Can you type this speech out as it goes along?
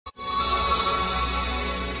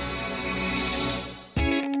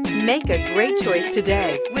Make a great choice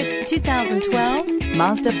today with 2012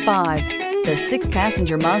 Mazda 5. The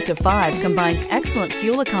 6-passenger Mazda 5 combines excellent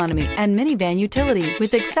fuel economy and minivan utility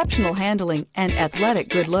with exceptional handling and athletic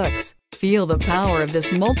good looks. Feel the power of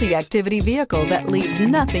this multi-activity vehicle that leaves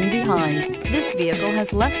nothing behind. This vehicle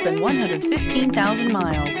has less than 115,000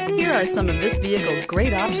 miles. Here are some of this vehicle's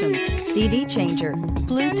great options: CD changer,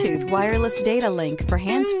 Bluetooth wireless data link for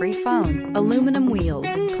hands-free phone, aluminum wheels,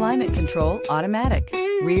 climate control automatic,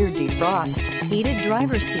 rear defrost, heated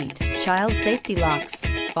driver's seat, child safety locks,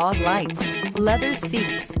 fog lights, leather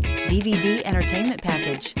seats, DVD entertainment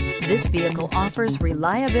package. This vehicle offers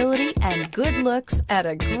reliability and good looks at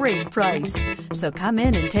a great price. So come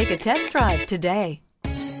in and take a test drive today.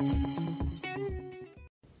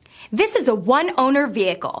 This is a one-owner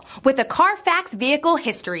vehicle with a Carfax Vehicle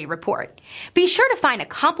History Report. Be sure to find a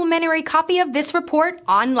complimentary copy of this report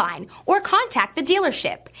online or contact the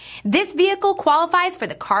dealership. This vehicle qualifies for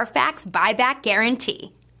the Carfax Buyback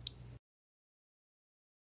Guarantee.